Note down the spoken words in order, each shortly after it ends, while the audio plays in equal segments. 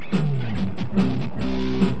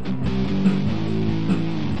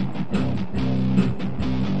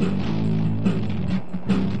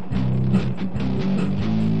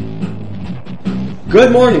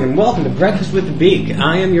Good morning and welcome to Breakfast with the Beak.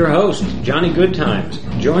 I am your host, Johnny Goodtimes.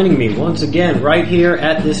 Joining me once again right here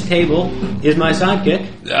at this table is my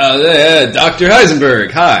sidekick. Dr. Heisenberg,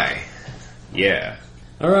 hi. Yeah.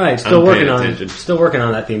 Alright, still working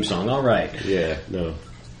on that theme song. Alright. Yeah, no.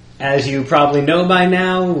 As you probably know by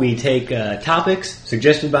now, we take topics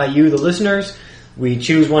suggested by you, the listeners. We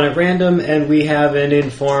choose one at random and we have an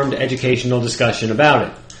informed educational discussion about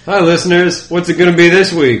it. Hi listeners, what's it going to be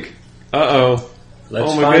this week? Uh-oh.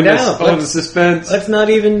 Let's find out. The suspense. Let's not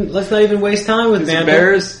even waste time with banter.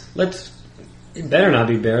 Bears? It better not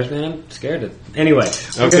be bears, man. I'm scared of it. Anyway,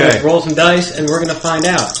 we're Okay. going to roll some dice and we're going to find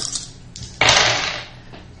out.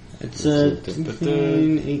 It's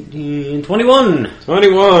 15, 18, 21.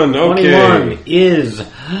 21, okay. 21 is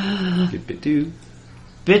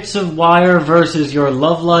Bits of Wire versus Your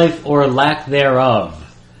Love Life or Lack Thereof.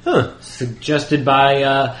 Huh. Suggested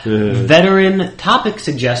by veteran topic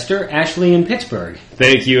suggester Ashley in Pittsburgh.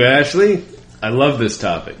 Thank you, Ashley. I love this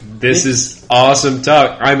topic. This is awesome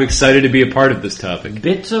topic. I'm excited to be a part of this topic.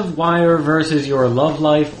 Bits of Wire versus Your Love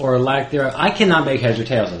Life or Lack Thereof. I cannot make heads or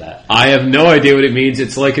tails of that. I have no idea what it means.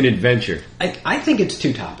 It's like an adventure. I think it's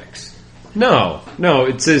two topics. No.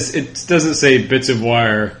 It doesn't say bits of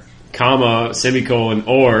wire, comma, semicolon,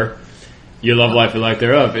 or your love life or lack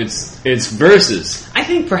thereof. It's verses. I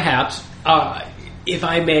think perhaps, if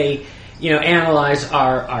I may, analyze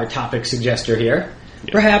our topic suggester here.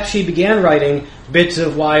 Yeah. Perhaps she began writing bits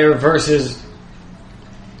of wire versus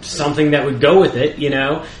something that would go with it,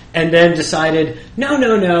 and then decided,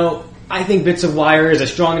 no, I think bits of wire is a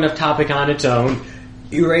strong enough topic on its own.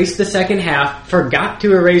 Erased the second half, forgot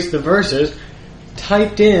to erase the verses,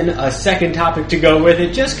 typed in a second topic to go with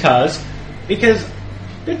it just because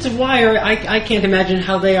bits of wire, I can't imagine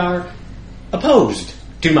how they are opposed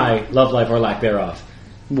to my love life or lack thereof.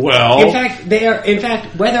 Well, in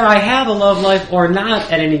fact, whether I have a love life or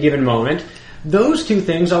not at any given moment, those two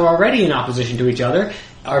things are already in opposition to each other.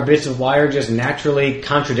 Are bits of wire just naturally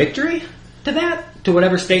contradictory to that, to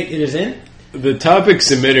whatever state it is in? The topic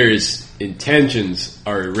submitter's intentions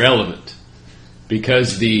are irrelevant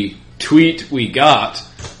because the tweet we got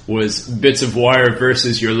was bits of wire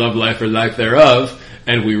versus your love life or lack thereof,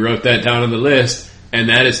 and we wrote that down on the list, and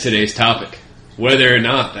that is today's topic, whether or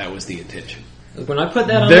not that was the intention. When I put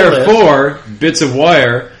that on the list... Therefore, bits of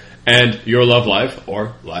wire and your love life,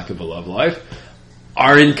 or lack of a love life,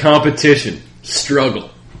 are in competition, struggle.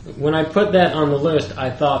 When I put that on the list, I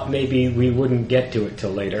thought maybe we wouldn't get to it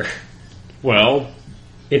till later. Well...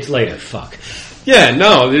 It's later, fuck. Yeah,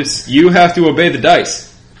 no, you have to obey the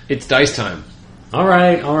dice. It's dice time.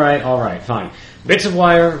 Alright, fine. Bits of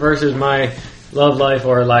wire versus my love life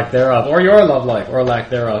or lack thereof, or your love life or lack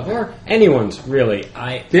thereof, or anyone's, really.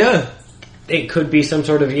 Yeah. It could be some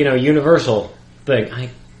sort of, universal thing. I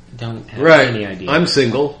don't have any idea. I'm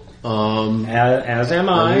single. As am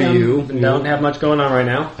I. You. Don't have much going on right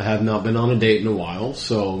now. I have not been on a date in a while,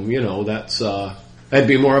 so, that's, that'd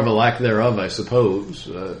be more of a lack thereof, I suppose.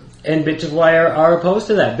 And Bits of Wire are opposed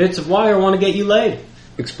to that. Bits of Wire want to get you laid.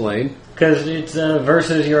 Explain. Because it's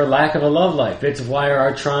versus your lack of a love life. Bits of Wire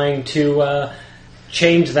are trying to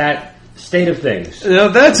change that state of things. Now,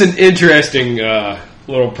 that's an interesting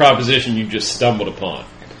little proposition you just stumbled upon.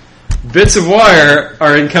 Bits of wire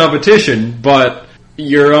are in competition, but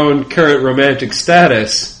your own current romantic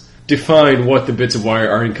status define what the bits of wire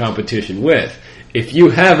are in competition with. If you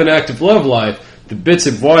have an active love life, the bits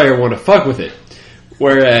of wire want to fuck with it.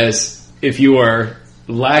 Whereas if you are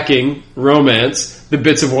lacking romance, the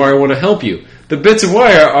bits of wire want to help you. The bits of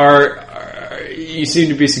wire are you seem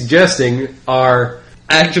to be suggesting, are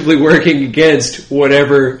actively working against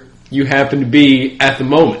whatever you happen to be at the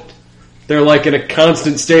moment. They're like in a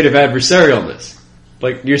constant state of adversarialness.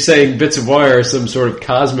 Like you're saying bits of wire are some sort of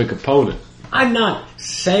cosmic opponent. I'm not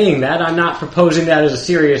saying that. I'm not proposing that as a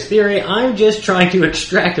serious theory. I'm just trying to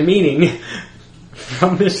extract a meaning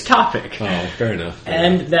from this topic. Oh, fair enough.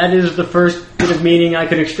 And that is the first bit of meaning I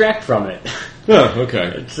could extract from it. Oh,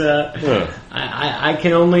 okay. It's I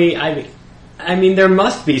can only... I mean, there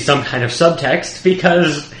must be some kind of subtext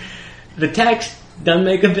because the text doesn't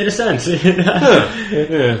make a bit of sense.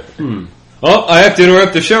 Well, I have to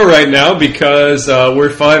interrupt the show right now because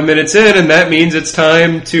we're 5 minutes in, and that means it's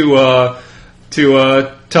time to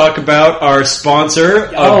talk about our sponsor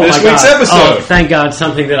of this week's episode. Oh, thank God,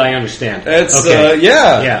 something that I understand. It's okay.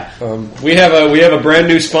 Yeah. We have a brand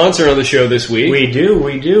new sponsor on the show this week. We do.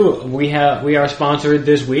 We are sponsored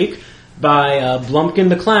this week by Blumpkin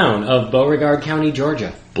the Clown of Beauregard County,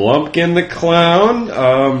 Georgia. Blumpkin the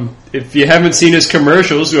Clown. If you haven't seen his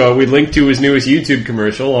commercials, we linked to his newest YouTube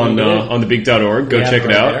commercial on thebig.org. Go check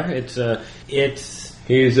it out. There.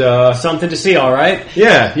 He's Something to see, all right?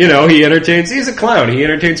 yeah, he entertains. He's a clown. He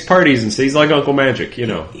entertains parties and he's like Uncle Magic.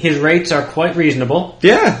 His rates are quite reasonable.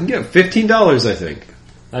 Yeah, $15, I think.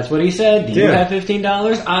 That's what he said. Do you have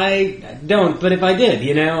 $15? I don't, but if I did,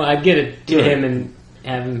 I'd get it to him and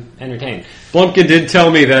have him entertained. Blumpkin did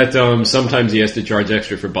tell me that sometimes he has to charge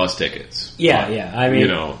extra for bus tickets. Yeah. I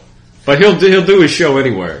mean, but he'll do his show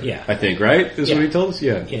anywhere. Yeah, I think, right? Is what he told us.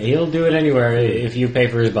 Yeah, he'll do it anywhere if you pay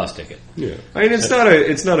for his bus ticket. Yeah, I mean, it's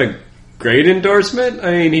not a great endorsement.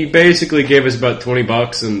 I mean, he basically gave us about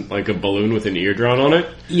 $20 and like a balloon with an ear drawn on it.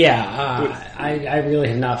 Yeah, I really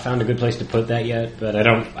have not found a good place to put that yet, but I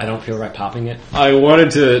don't feel right popping it. I wanted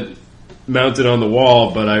to mount it on the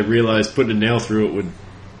wall, but I realized putting a nail through it would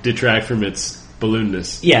detract from its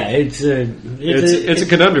balloonness. Yeah, it's a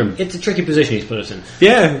conundrum. It's a tricky position he's put us in.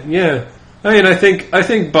 Yeah. I mean, I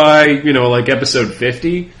think by like episode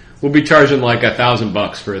 50, we'll be charging like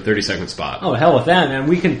 $1,000 for a 30-second spot. Oh, hell with that, man!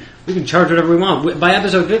 We can charge whatever we want. By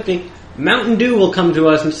episode 50, Mountain Dew will come to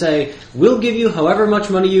us and say, "We'll give you however much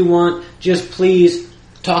money you want. Just please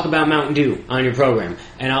talk about Mountain Dew on your program."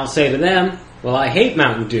 And I'll say to them, "Well, I hate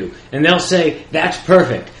Mountain Dew," and they'll say, "That's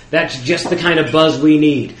perfect. That's just the kind of buzz we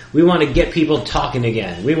need. We want to get people talking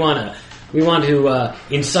again. We want to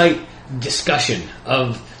incite discussion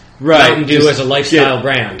of Mountain Dew as a lifestyle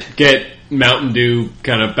brand. Get Mountain Dew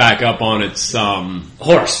kind of back up on its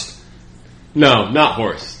horse. No, not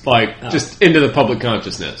horse. Just into the public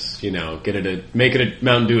consciousness. Make it a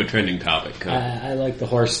Mountain Dew a trending topic. I like the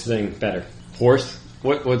horse thing better. Horse?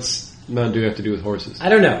 What's Mountain Dew have to do with horses? I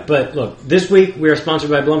don't know, but look, this week we are sponsored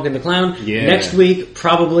by Blumpkin the Clown. Yeah. Next week,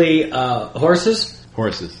 probably horses.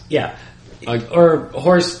 Horses. Yeah. Or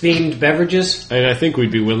horse-themed beverages. And I think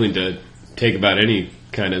we'd be willing to take about any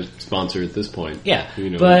kind of sponsor at this point. Yeah,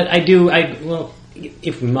 but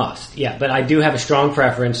if we must, but I do have a strong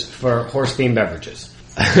preference for horse-themed beverages.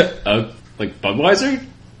 Like Budweiser?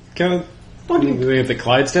 Kind of? Do they have the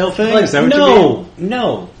Clydesdale thing? Is that what you mean?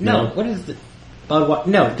 No. What is the...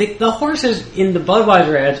 No, the horses in the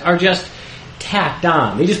Budweiser ads are just tacked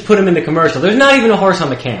on. They just put them in the commercial. There's not even a horse on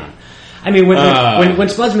the can. I mean, when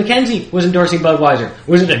Spuds MacKenzie was endorsing Budweiser,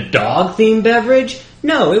 was it a dog-themed beverage?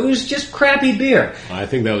 No, it was just crappy beer. I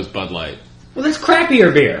think that was Bud Light. Well, that's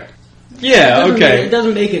crappier beer. Yeah, okay. It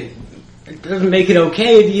doesn't make it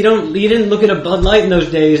okay. You didn't look at a Bud Light in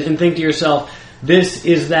those days and think to yourself, this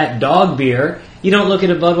is that dog beer. You don't look at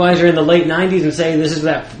a Budweiser in the late 90s and say, this is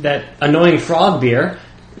that annoying frog beer.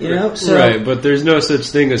 So, right, but there's no such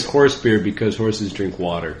thing as horse beer because horses drink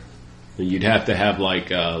water. You'd have to have like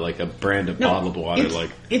a brand of bottled water,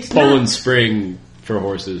 it's Poland Spring for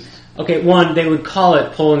horses. Okay, one, they would call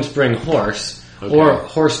it Poland Spring Horse or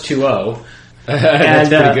Horse 2.0. That's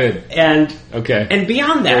pretty good. And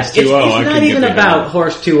beyond that, Horse it's 2.0, not even about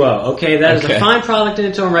Horse 2.0. Okay, that is a fine product in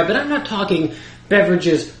its own right, but I'm not talking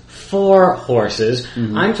beverages for horses.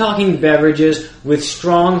 Mm-hmm. I'm talking beverages with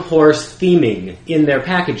strong horse theming in their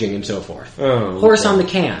packaging and so forth. Horse on the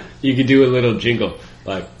can. You could do a little jingle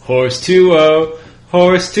like Horse 2.0,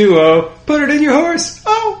 Horse 2.0, put it in your horse.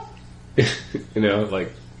 Oh,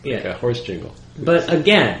 like a horse jingle. But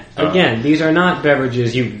again, these are not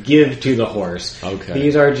beverages you give to the horse. Okay.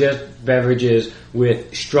 These are just beverages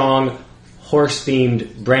with strong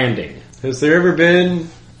horse-themed branding. Has there ever been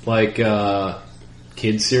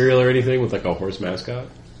kids cereal or anything with a horse mascot?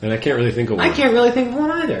 And I can't really think of one. I can't really think of one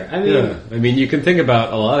either. I mean, you can think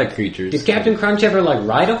about a lot of creatures. Did Captain Crunch ever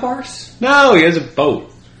ride a horse? No, he has a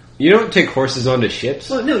boat. You don't take horses onto ships.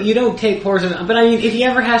 Well, no, you don't take horses. But I mean, if he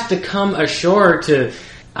ever has to come ashore to,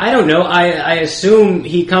 I don't know. I assume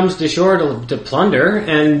he comes to shore to plunder.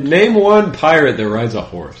 And name one pirate that rides a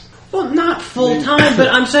horse. Well, not full time, but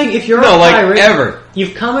I'm saying if you're a pirate, ever.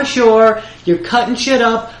 You've come ashore, you're cutting shit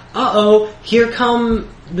up. Here come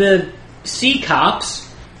the sea cops.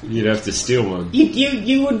 You'd have to steal one.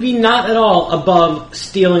 You would be not at all above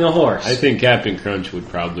stealing a horse. I think Captain Crunch would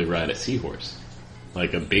probably ride a seahorse.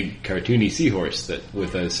 Like a big cartoony seahorse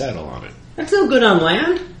with a saddle on it. That's no good on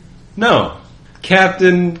land. No.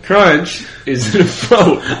 Captain Crunch is in a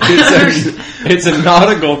boat. It's a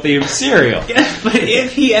nautical themed cereal. Yes, but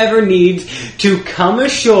if he ever needs to come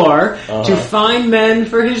ashore to find men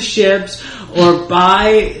for his ships or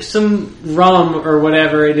buy some rum or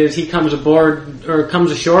whatever it is he comes aboard or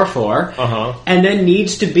comes ashore for, and then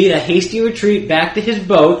needs to beat a hasty retreat back to his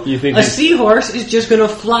boat, a seahorse is just going to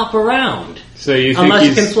flop around. So you think unless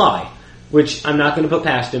he can fly, which I'm not going to put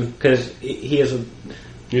past him because he's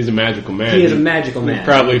a magical man. He is a magical man. He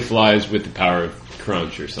probably flies with the power of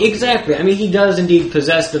Crunch or something. Exactly. I mean, he does indeed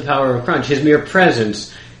possess the power of Crunch. His mere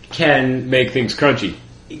presence can make things crunchy.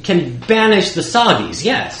 Can banish the soggies.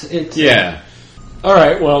 Yes. All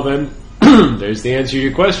right, well then, there's the answer to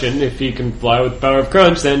your question. If he can fly with the power of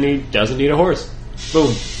crunch, then he doesn't need a horse.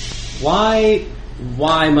 Boom.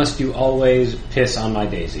 Why must you always piss on my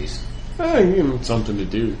daisies? Something to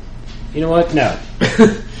do. You know what? No.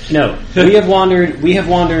 No. We have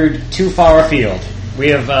wandered too far afield. We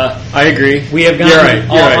have. I agree. We have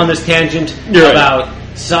gone on this tangent about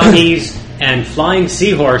sahis and flying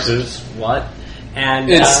seahorses. What? And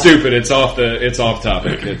it's stupid. It's off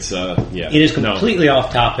topic. It's yeah. It is completely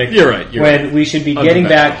off topic. You're right. When we should be getting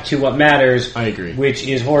back to what matters. I agree. Which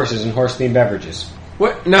is horses and horse-themed beverages.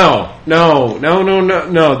 What? No.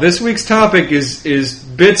 This week's topic is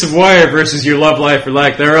bits of wire versus your love life or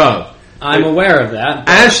lack thereof. I'm aware of that.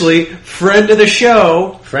 Ashley, friend of the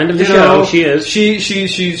show. She is.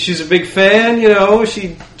 She's a big fan. You know,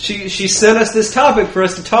 she sent us this topic for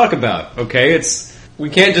us to talk about. Okay, we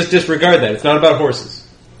can't just disregard that. It's not about horses.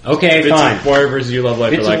 Okay, bits fine. Of wire versus your love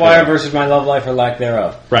life. Bits or lack of wire thereof. versus my love life or lack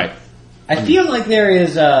thereof. Right. I feel like there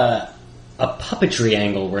is a puppetry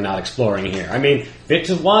angle we're not exploring here. I mean, bits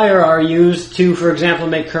of wire are used to, for example,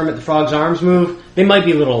 make Kermit the Frog's arms move. They might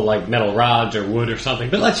be little, like, metal rods or wood or something,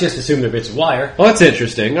 but let's just assume they're bits of wire. Well, that's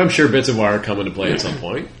interesting. I'm sure bits of wire come into play at some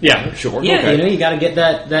point. Yeah, sure. Yeah, okay. you got to get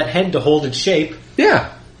that head to hold its shape.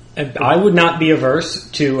 Yeah. And I would not be averse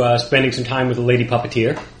to spending some time with a lady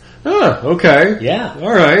puppeteer. Ah, okay. Yeah.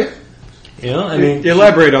 All right. I mean...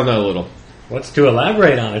 Elaborate on that a little. What's to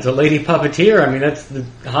elaborate on? It's a lady puppeteer. I mean, that's the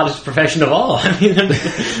hottest profession of all. I mean,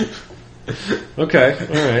 okay,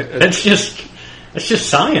 all right. That's just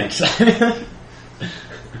science.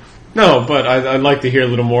 No, but I'd like to hear a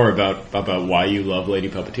little more about why you love lady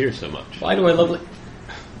puppeteers so much. Why do I love?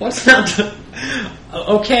 What's not?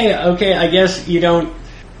 Okay. I guess you don't.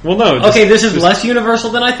 Well, no. Okay, this is less universal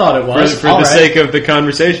than I thought it was. For the sake of the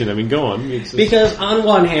conversation, I mean, go on. Because on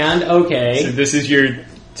one hand, okay. So this is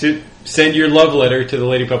to send your love letter to the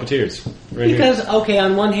lady puppeteers. Right because, here. okay,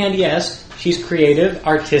 on one hand, yes, she's creative,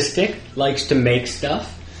 artistic, likes to make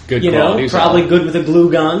stuff. Good qualities. Probably good with a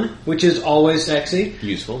glue gun, which is always sexy.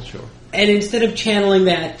 Useful, sure. And instead of channeling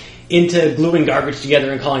that into gluing garbage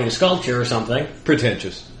together and calling it a sculpture or something.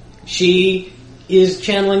 Pretentious. She is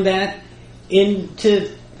channeling that into,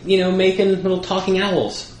 making little talking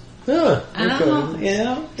owls. Yeah,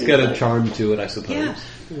 okay. It's got a charm to it, I suppose. Yeah.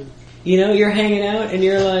 You're hanging out and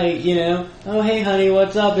you're like, oh, hey, honey,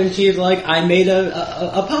 what's up? And she's like, I made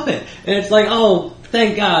a puppet. And it's like, oh,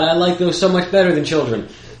 thank God, I like those so much better than children.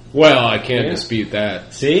 Well, I can't dispute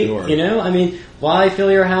that. See? Sure. Why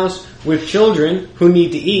fill your house with children who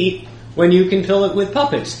need to eat when you can fill it with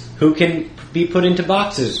puppets who can be put into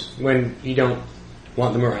boxes when you don't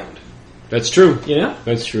want them around? That's true.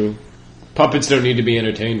 That's true. Puppets don't need to be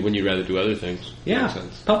entertained when you'd rather do other things. Yeah.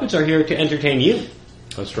 Puppets are here to entertain you.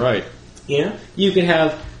 That's right. You could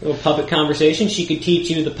have a little puppet conversation. She could teach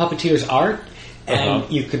you the puppeteer's art,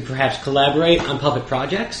 and you could perhaps collaborate on puppet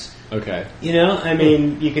projects. Okay. You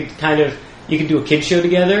could do a kid show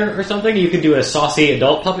together or something. You could do a saucy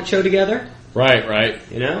adult puppet show together. Right.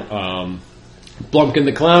 Blumpkin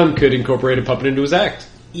the Clown could incorporate a puppet into his act.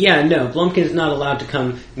 Yeah, no, Blumpkin's not allowed to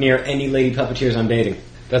come near any lady puppeteers I'm dating.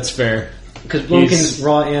 That's fair. Because Blumpkin's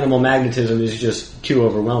raw animal magnetism is just too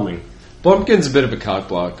overwhelming. Blumpkin's a bit of a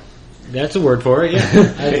cockblock. That's a word for it,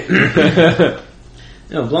 yeah.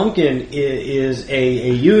 No, Blumpkin is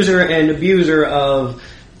a user and abuser of,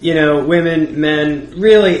 women, men,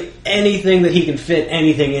 really anything that he can fit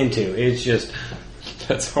anything into. It's just...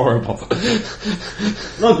 That's horrible.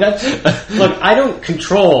 Look, I don't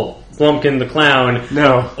control Blumpkin the Clown.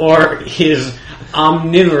 No. Or his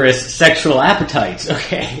omnivorous sexual appetites,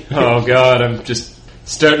 okay? Oh, God, I'm just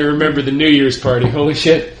starting to remember the New Year's party. Holy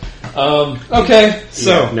shit. Okay,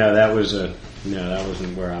 so... Yeah, no, that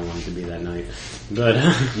wasn't where I wanted to be that night. But...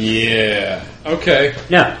 yeah, okay.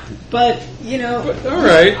 No, but, all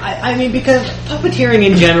right. I mean, because puppeteering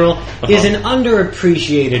in general is an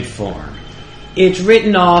underappreciated form. It's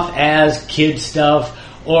written off as kid stuff,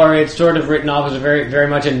 or it's sort of written off as a very, very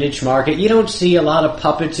much a niche market. You don't see a lot of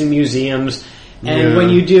puppets in museums, and when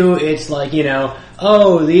you do, it's like,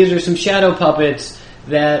 oh, these are some shadow puppets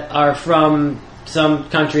that are from some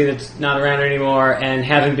country that's not around anymore and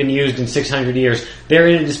haven't been used in 600 years. They're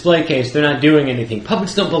in a display case. They're not doing anything.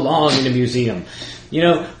 Puppets don't belong in a museum.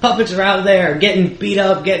 Puppets are out there getting beat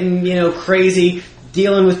up, getting, crazy,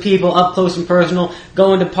 dealing with people up close and personal,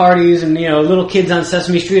 going to parties, and, little kids on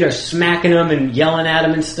Sesame Street are smacking them and yelling at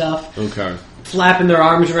them and stuff. Okay. Flapping their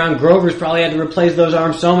arms around. Grover's probably had to replace those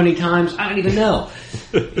arms so many times. I don't even know.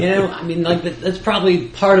 That's probably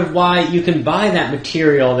part of why you can buy that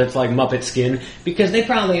material that's like Muppet skin, because they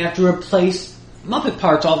probably have to replace Muppet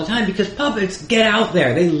parts all the time because puppets get out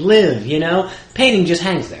there. They live, Painting just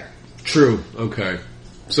hangs there. True. Okay.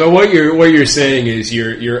 So what you're saying is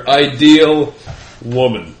your ideal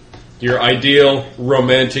woman, your ideal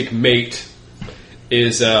romantic mate,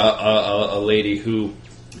 is a lady who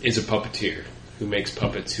is a puppeteer, who makes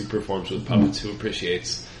puppets, who performs with puppets, who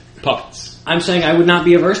appreciates puppets. I'm saying I would not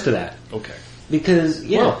be averse to that. Okay. Because,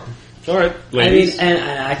 Well, all right, ladies. I mean,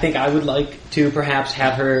 and I think I would like to perhaps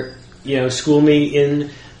have her, school me in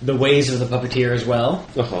the ways of the puppeteer as well.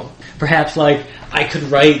 Uh-huh. Perhaps, I could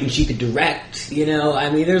write and she could direct,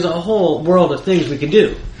 there's a whole world of things we could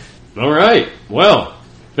do. All right. Well,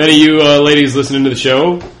 if any of you ladies listening to the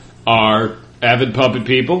show are avid puppet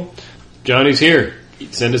people, Johnny's here.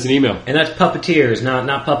 Send us an email. And that's puppeteers,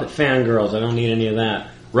 not puppet fangirls. I don't need any of that.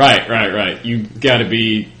 Right. You got to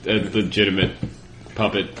be a legitimate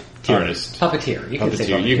puppet artist. Puppeteer. You can say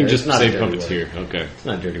Puppeteer. puppeteer. You can just It's not say a dirty puppeteer. word. Okay. It's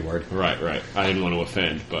not a dirty word. Right. I didn't want to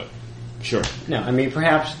offend, but sure. No,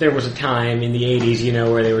 perhaps there was a time in the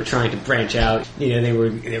 80s, where they were trying to branch out. They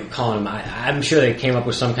were calling them. I'm sure they came up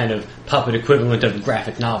with some kind of puppet equivalent of a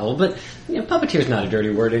graphic novel, but puppeteer's not a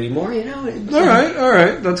dirty word anymore. All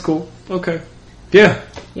right. That's cool. Okay. Yeah.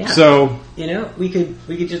 So we could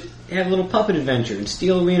just have a little puppet adventure and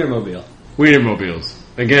steal a Wienermobile. Wienermobiles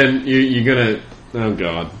again. You're gonna. Oh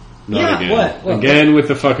God. Not again. What? Again with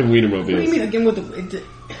the fucking Wienermobiles. What do you mean again with the?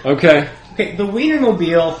 Okay. Okay, the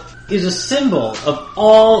Wienermobile is a symbol of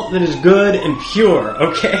all that is good and pure.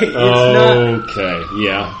 Okay. It's okay.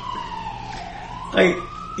 Yeah.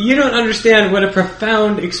 You don't understand what a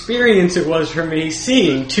profound experience it was for me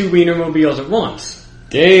seeing two Wienermobiles at once.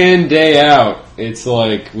 Day in, day out, it's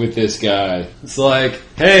like with this guy. It's like,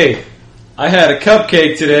 hey, I had a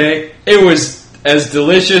cupcake today. It was as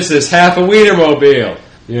delicious as half a Wienermobile.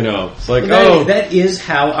 It's like, that is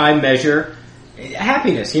how I measure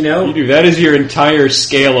happiness. You do. That is your entire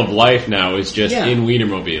scale of life now. Is just in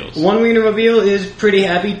Wienermobiles. One Wienermobile is pretty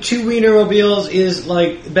happy. Two Wienermobiles is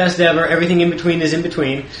like best ever. Everything in between is in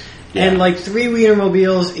between. Yeah. And three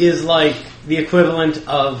Wienermobiles is like the equivalent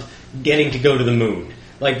of getting to go to the moon.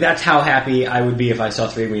 That's how happy I would be if I saw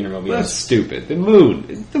three Wienermobiles. That's stupid. The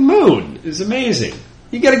moon is amazing.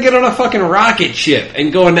 You gotta get on a fucking rocket ship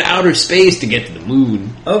and go into outer space to get to the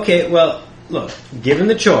moon. Okay, well, look, given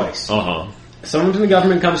the choice, someone from the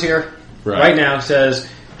government comes here right now, says,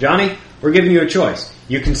 Johnny, we're giving you a choice.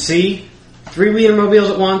 You can see three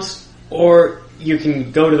Wienermobiles at once, or you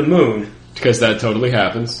can go to the moon. Because that totally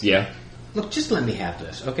happens, yeah. Look, just let me have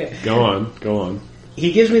this, okay? Go on.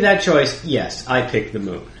 He gives me that choice. Yes, I pick the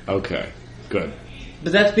moon. Okay, good.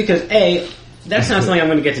 But that's because, A, that's not something I'm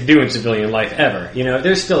going to get to do in civilian life ever.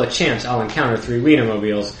 There's still a chance I'll encounter three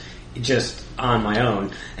Wienermobiles just on my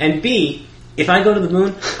own. And B, if I go to the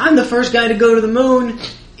moon, I'm the first guy to go to the moon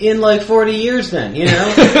in 40 years then,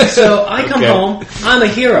 So I come home, I'm a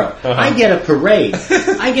hero. Uh-huh. I get a parade.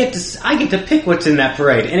 I get to pick what's in that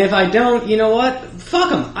parade. And if I don't, you know what? Fuck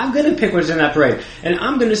them. I'm going to pick what's in that parade. And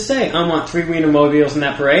I'm going to say, I want three Wienermobiles in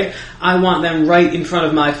that parade. I want them right in front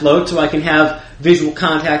of my float so I can have visual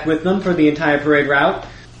contact with them for the entire parade route.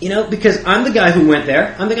 Because I'm the guy who went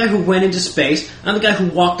there. I'm the guy who went into space. I'm the guy who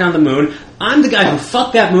walked on the moon. I'm the guy who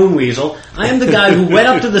fucked that moon weasel. I am the guy who went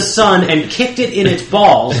up to the sun and kicked it in its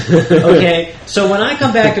balls. Okay? So when I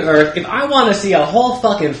come back to Earth, if I want to see a whole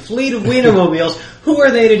fucking fleet of Wienermobiles, who are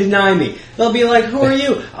they to deny me? They'll be like, who are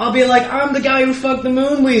you? I'll be like, I'm the guy who fucked the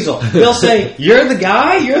moon weasel. They'll say, you're the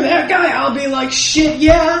guy? You're that guy? I'll be like, shit,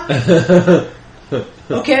 yeah.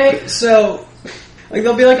 Okay? So...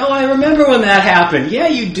 they'll be like, oh, I remember when that happened. Yeah,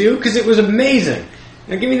 you do, because it was amazing.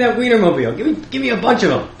 Now give me that Wienermobile. Give me a bunch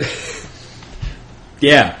of them.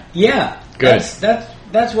 Yeah. Good.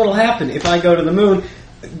 That's what'll happen if I go to the moon.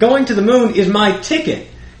 Going to the moon is my ticket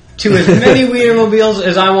to as many Wienermobiles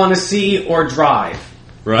as I want to see or drive.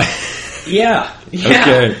 Right. Yeah.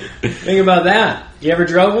 Okay. Think about that. You ever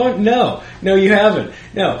drove one? No, you haven't.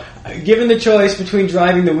 No. Given the choice between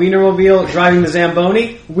driving the Wienermobile, driving the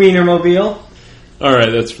Zamboni, Wienermobile. All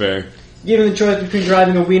right, that's fair. Given the choice between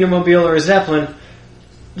driving a Wienermobile or a Zeppelin.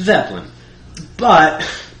 But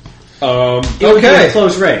it would be a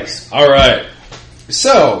close race. All right.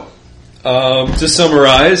 So, to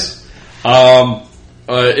summarize,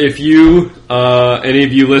 if you, any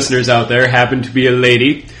of you listeners out there, happen to be a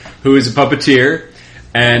lady who is a puppeteer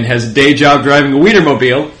and has a day job driving a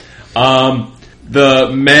Wienermobile,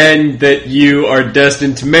 the man that you are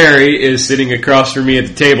destined to marry is sitting across from me at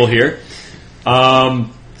the table here.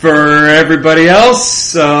 For everybody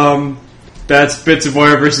else, that's Bits of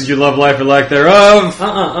Wire versus Your Love Life or Lack Thereof.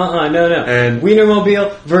 No. And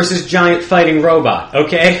Wienermobile versus Giant Fighting Robot,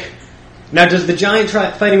 okay? Now, does the giant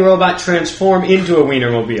fighting robot transform into a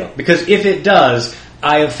Wienermobile? Because if it does,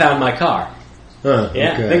 I have found my car. Huh,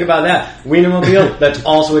 Yeah, okay. think about that. Wienermobile, that's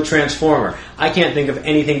also a transformer. I can't think of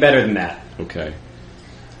anything better than that. Okay.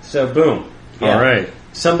 So, boom. Yeah. All right.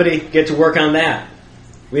 Somebody get to work on that.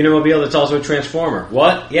 Wienermobile that's also a transformer.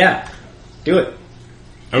 What? Yeah. Do it.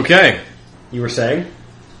 Okay. You were saying?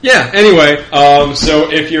 Yeah, anyway,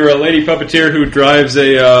 so if you're a lady puppeteer who drives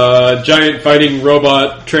a giant fighting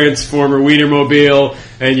robot transformer Wienermobile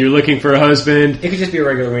and you're looking for a husband, It could just be a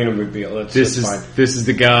regular Wienermobile. this is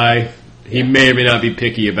the guy. He may or may not be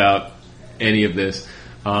picky about any of this.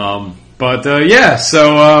 So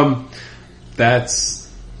that's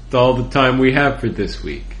all the time we have for this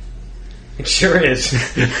week. It sure is.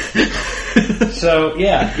 So,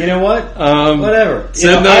 yeah, you know what? Whatever.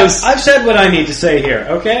 I've said what I need to say here,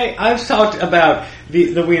 okay? I've talked about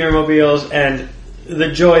the Wienermobiles and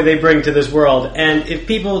the joy they bring to this world, and if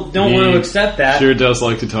people don't want to accept that... Sure does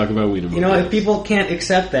like to talk about Wienermobiles. You know, if people can't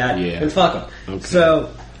accept that, then fuck them. Okay.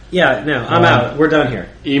 So, yeah, no, I'm out. We're done here.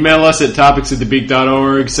 Email us at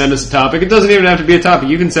topics@thebeak.org. Send us a topic. It doesn't even have to be a topic.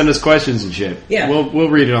 You can send us questions and shit. Yeah. We'll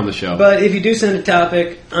read it on the show. But if you do send a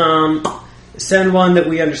topic, send one that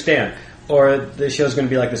we understand, or the show's going to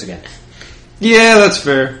be like this again. Yeah, that's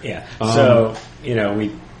fair. Yeah. So, you know,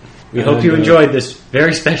 we hope you enjoyed this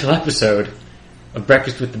very special episode of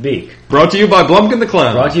Breakfast with the Beak. Brought to you by Blumpkin the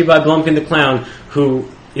Clown. Brought to you by Blumpkin the Clown, who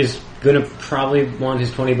is going to probably want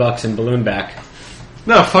his $20 in balloon back.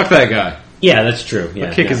 No, fuck that guy. Yeah, that's true. Yeah,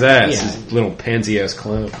 I'll kick his ass. Yeah. His little pansy-ass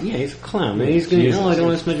clown. Yeah, he's a clown, man. He's going to, I don't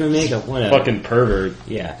want to smudge my makeup, whatever. Fucking pervert.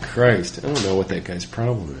 Yeah. Christ. I don't know what that guy's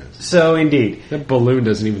problem is. So, indeed. That balloon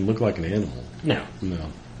doesn't even look like an animal. No. No.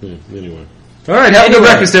 Anyway. Alright, have a good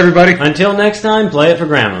breakfast, everybody. Until next time, play it for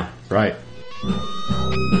Grandma. Right.